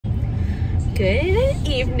Good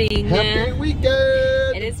evening. Happy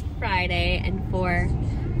weekend! It is Friday, and for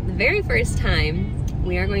the very first time,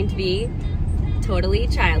 we are going to be totally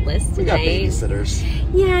childless tonight. We got babysitters.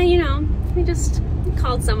 Yeah, you know, we just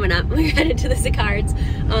called someone up. We headed to the Sicards,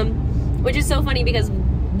 which is so funny because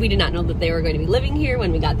we did not know that they were going to be living here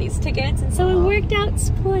when we got these tickets, and so it worked out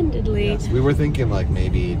splendidly. Yes, we were thinking like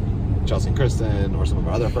maybe Chelsea and Kristen or some of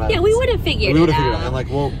our other friends. Yeah, we would have figured it out. And like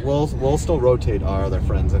we'll still rotate our other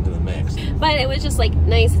friends into the mix. But it was just like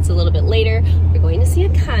nice. It's a little bit later. We're going to see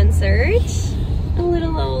a concert. A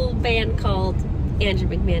little old band called Andrew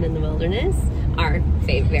McMahon in the Wilderness. Our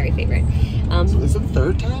very favorite. So this is the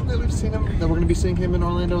third time that we've seen him. That we're going to be seeing him in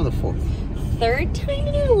Orlando, or the fourth? Third time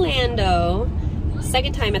in Orlando.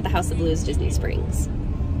 Second time at the House of Blues, Disney Springs.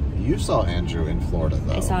 You saw Andrew in Florida,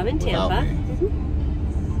 though. I saw him in Tampa.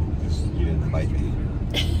 You didn't invite me.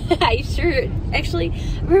 I sure, actually,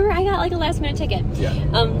 remember I got like a last minute ticket. Yeah.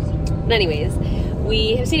 But anyways,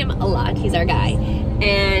 we have seen him a lot. He's our guy.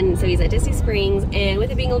 And so he's at Disney Springs, and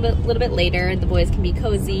with it being a little bit later, the boys can be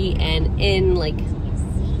cozy and in like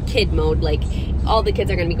kid mode, like all the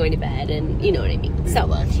kids are gonna be going to bed, and you know what I mean. So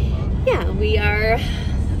yeah, we are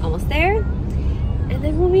almost there, and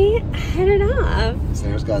then we'll be headed off.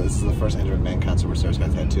 Sarah's got, this is the first Andrew McMahon concert where Sarah's got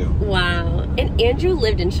a tattoo. Wow. And Andrew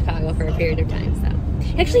lived in Chicago for a period of time, so.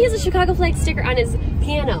 Actually, he has a Chicago flag sticker on his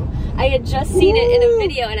piano. I had just seen it in a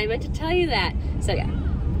video, and I meant to tell you that. So yeah,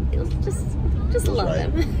 just love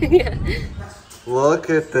him. Yeah. Look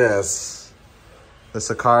at this. The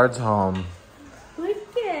Sicard's home.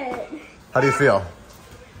 Look at. How do you feel?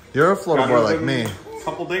 You're a Florida boy like me. A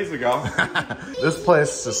couple days ago. This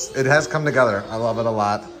place, it has come together. I love it a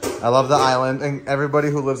lot. I love the island, and everybody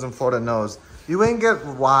who lives in Florida knows you ain't get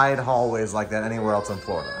wide hallways like that anywhere else in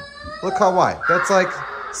Florida. Look how wide. That's like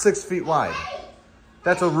 6 feet wide.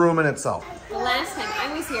 That's a room in itself. The last time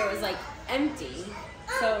I was here, it was like empty.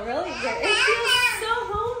 So really, it feels so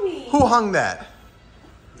homey. Who hung that?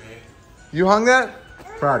 Me. You hung that?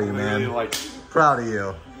 Proud of you, man. Literally, like proud of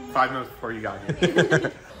you. 5 minutes before you got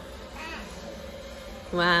here.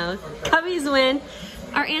 Wow. Cubbies win.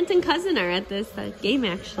 Our aunt and cousin are at this game,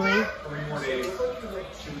 actually. 3 more days.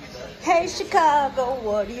 Hey, Chicago,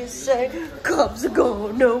 what do you say? Cubs are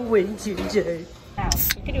gonna win today. Wow.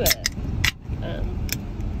 You can do it.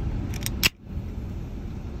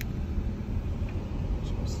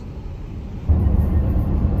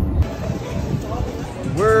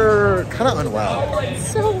 We're kind of unwell.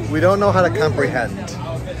 So We don't know how to comprehend.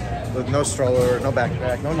 With no stroller, no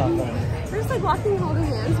backpack, no nothing. we're just like walking holding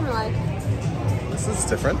hands, and we're like, This is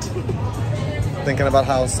different. Thinking about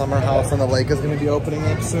how Summer House on the Lake is going to be opening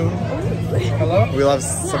up soon. Hello? We love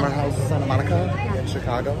Summer House Santa Monica in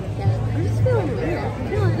Chicago. yeah, I'm just feeling weird. I'm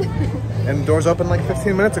feeling. And doors opened like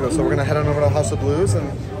 15 minutes ago, so we're going to head on over to House of Blues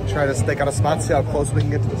and try to stake out a spot, see how close we can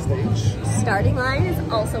get to the stage. Starting Line is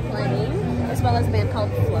also playing, as well as a band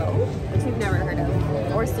called Flow, which we've never heard of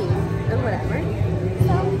or seen or whatever.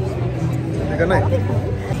 So, Good night.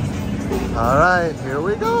 All right, here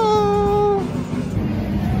we go.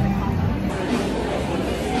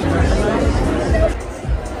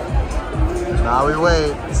 Now we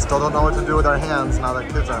wait. Still don't know what to do with our hands now that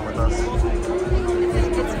kids aren't with us.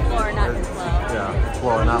 It's Flor, not Flow. Yeah,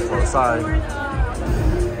 Flor, not Flor. Sorry.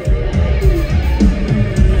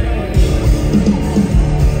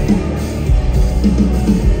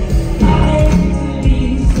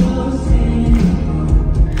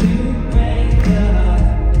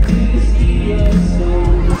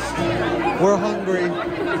 We're hungry.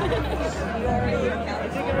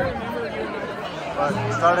 But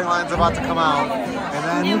starting line's about to come out,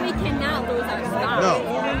 and then we cannot lose our spot. no.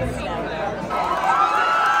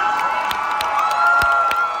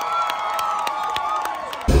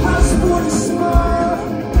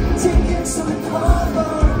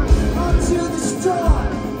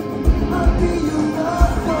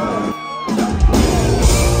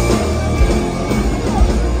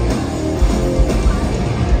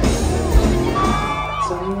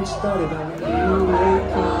 Started on you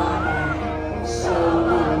wake up, so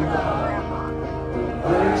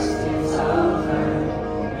worst is over.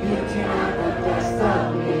 You can't the best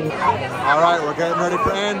of me. All right, we're getting ready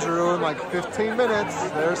for Andrew in like 15 minutes.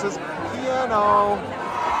 There's his piano.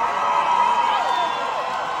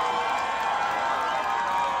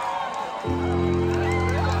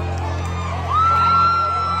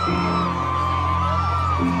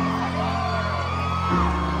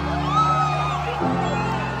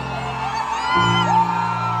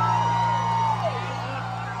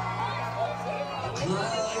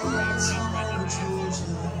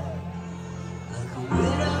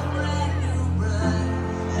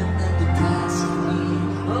 And then the past of me,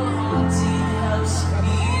 oh, haunting.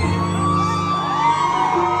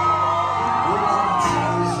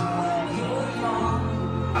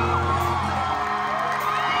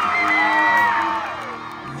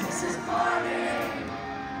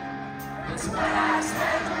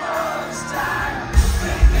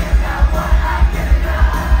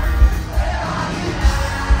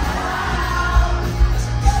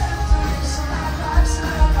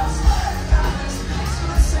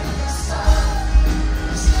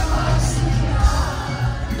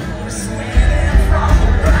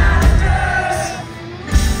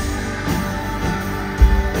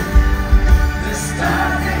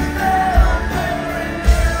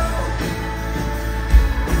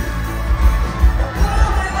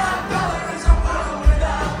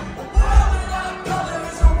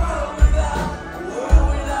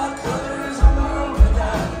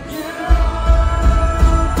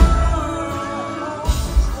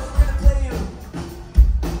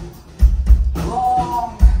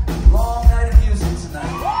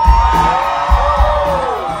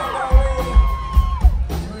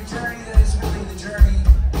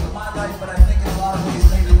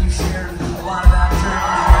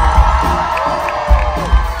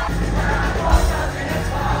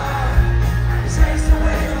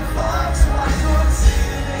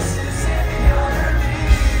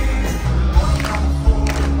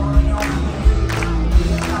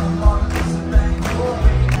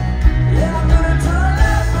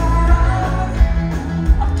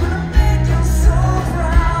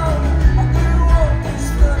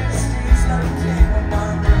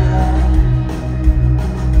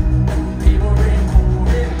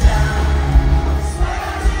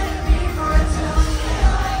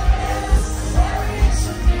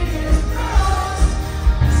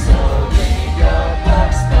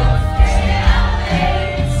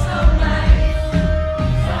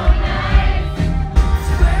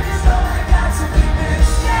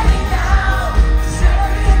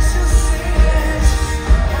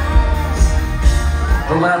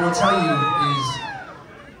 But what I will tell you is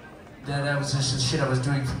that was just the shit I was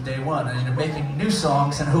doing from day one. You know, making new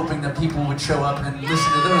songs and hoping that people would show up and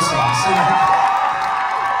listen to those songs. So,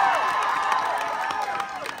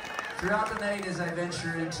 throughout the night, as I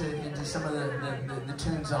venture into some of the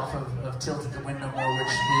tunes off of Tilt at the Wind No More,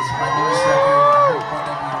 which is my newest record, and I hope one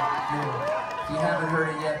that if you haven't heard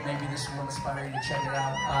it yet, maybe this will inspire you to check it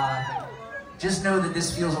out. Just know that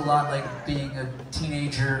this feels a lot like being a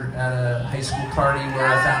teenager at a high school party where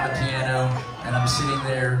I found a piano and I'm sitting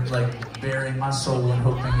there like bearing my soul and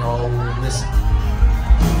hoping y'all will listen.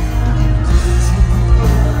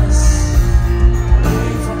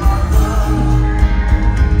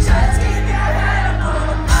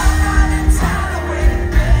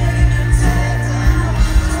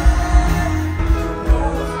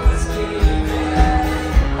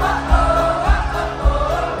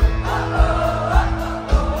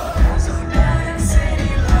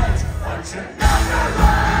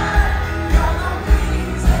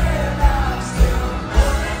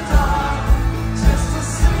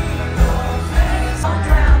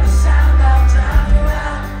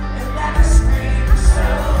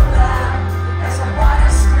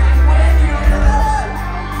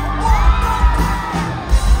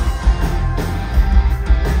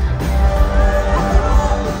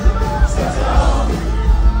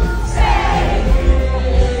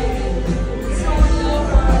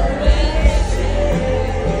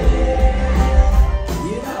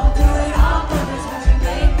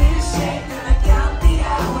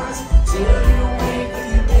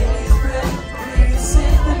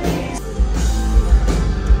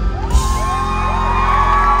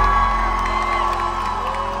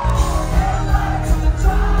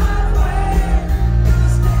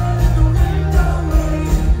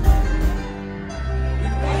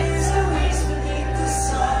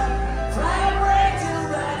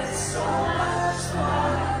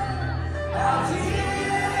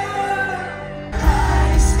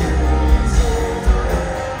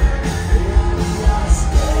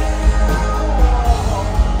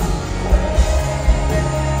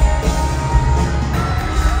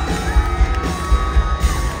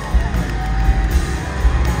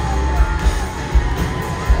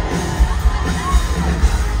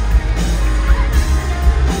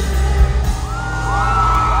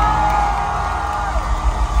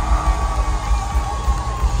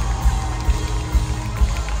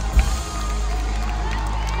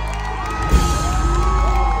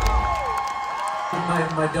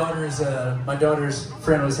 My daughter's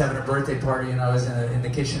friend was having a birthday party, and I was in the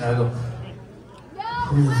kitchen. I go,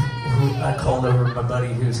 I called over my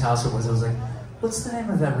buddy whose house it was. I was like, "What's the name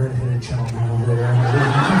of that redheaded gentleman over there?"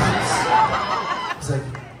 I was like,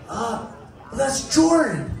 "That's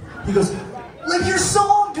Jordan." He goes, "Like your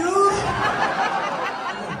song, dude."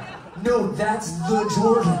 No, that's the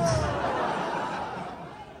Jordan.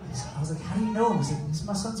 I was like, "How do you know him?" He's like, "He's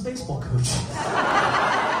my son's baseball coach."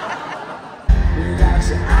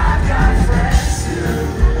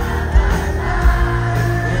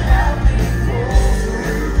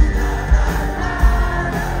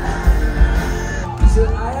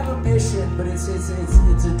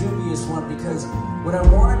 what I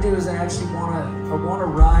want to do is I actually want to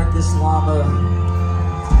ride this llama.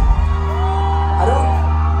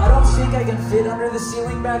 I don't think I can fit under the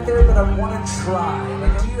ceiling back there, but I want to try.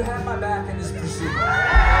 Like, do you have my back in this pursuit?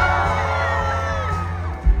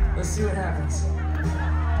 Let's see what happens.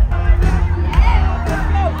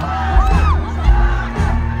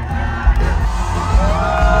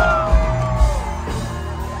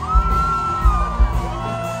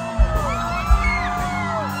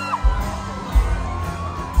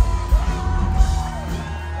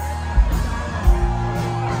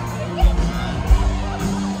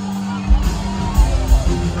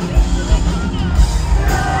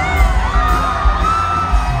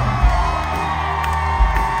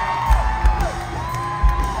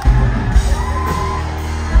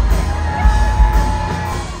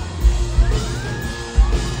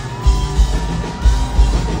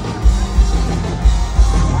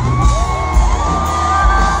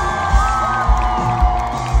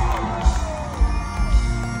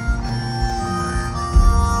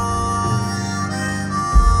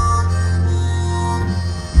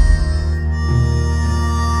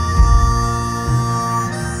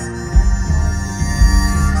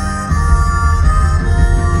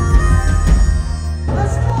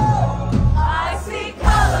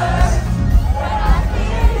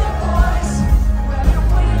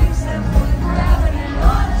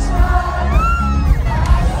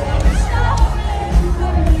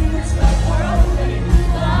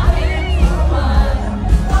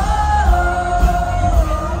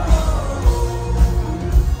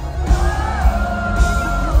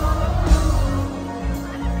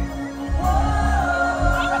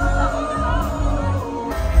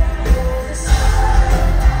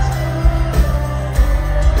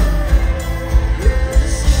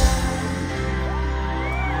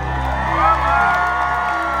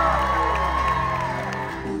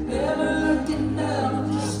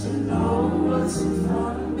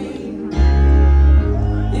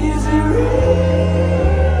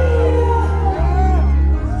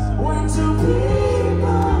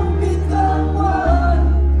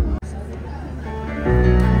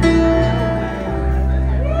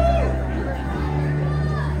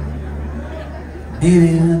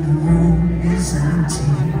 Maybe when the room is empty,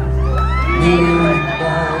 maybe when the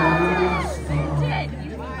ball's full,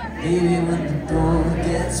 maybe when the door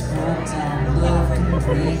gets broke down, love can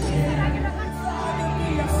break in.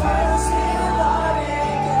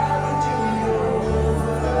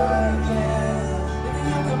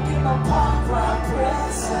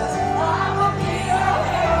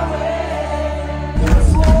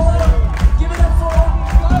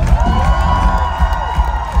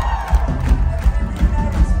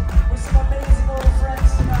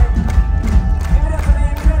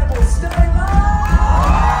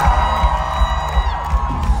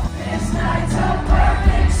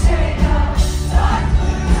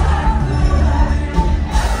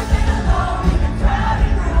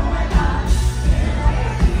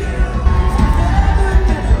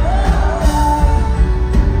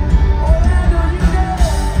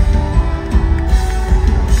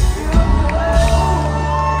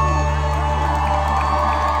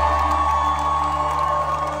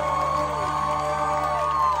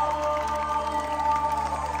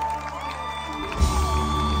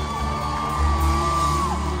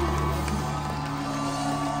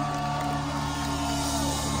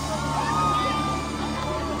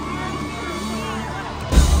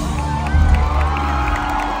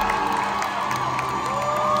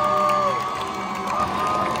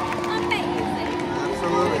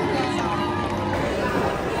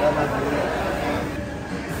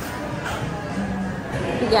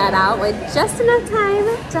 Got out with just enough time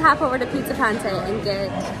to hop over to Pizza Ponte and get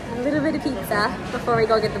a little bit of pizza before we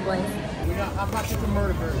go get the boys. I'm not just a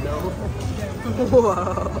murder bird, no. Whoa,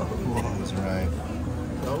 that's right.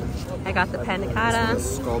 I got the panna cotta.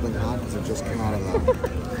 It's scalding hot because it just came out of the...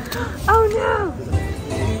 Oh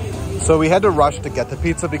no! So we had to rush to get the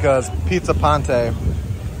pizza because Pizza Ponte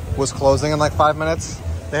was closing in like 5 minutes.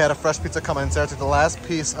 They had a fresh pizza coming in, so I took the last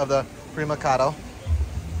piece of the prima cotta.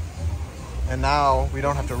 And now we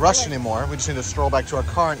don't have to rush anymore. We just need to stroll back to our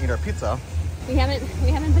car and eat our pizza. We haven't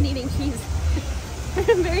been eating cheese.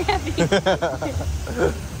 I'm very happy.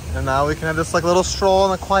 And now we can have this like little stroll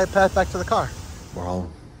on a quiet path back to the car.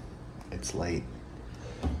 Well, it's late.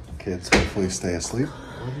 Kids hopefully stay asleep.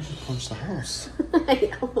 Why did you punch the house?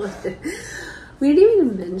 I almost did. We didn't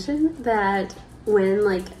even mention that when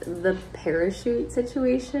like the parachute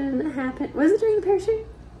situation happened. Was it during the parachute?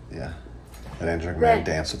 Yeah. Did Andrew McMahon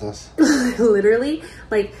dance with us? Literally,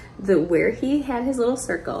 like where he had his little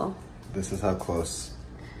circle. This is how close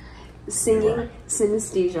singing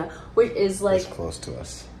Synesthesia, which is like It's close to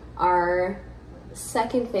us. our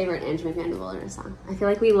second favorite Andrew McMahon Wilderness song. I feel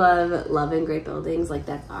like we love Love in Great Buildings, like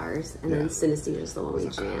that's ours, and then Synesthesia is the one we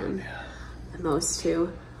jam the most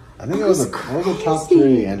to. I think it was a top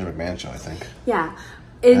 3 Andrew McMahon show, I think. Yeah.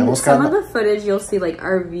 In some of the footage, you'll see like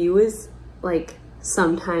our view is like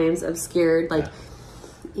sometimes obscured. Like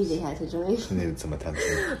EJ had to join. She needed some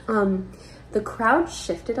attention. The crowd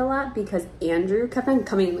shifted a lot because Andrew kept on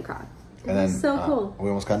coming in the crowd. And then so cool. We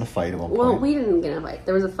almost got in a fight at one point. Well, we didn't get in a fight.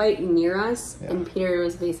 There was a fight near us, and Peter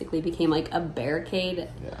was basically became like a barricade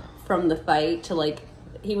from the fight to like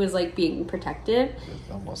he was like being protective.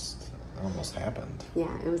 It almost happened.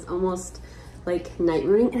 Yeah, it was almost like night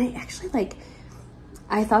rooting, and I actually like.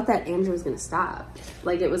 I thought that Andrew was gonna stop.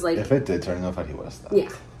 Like it was like if it did turn into a fight, he would have stopped. Yeah,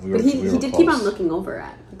 but he did keep on looking over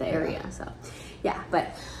at the area. So yeah,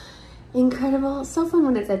 but incredible, so fun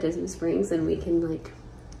when it's at Disney Springs and we can like.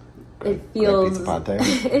 It feels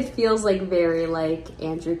it feels like very like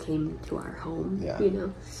Andrew came to our home. Yeah.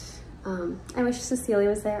 You know. I wish Cecilia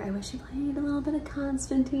was there. I wish he played a little bit of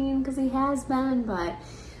Constantine because he has been, but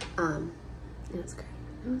it was great.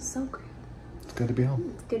 It was so great. It's good to be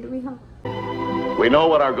home. It's good to be home. We know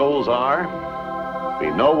what our goals are. We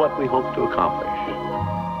know what we hope to accomplish.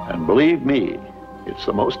 And believe me, it's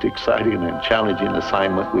the most exciting and challenging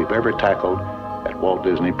assignment we've ever tackled at Walt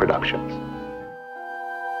Disney Productions.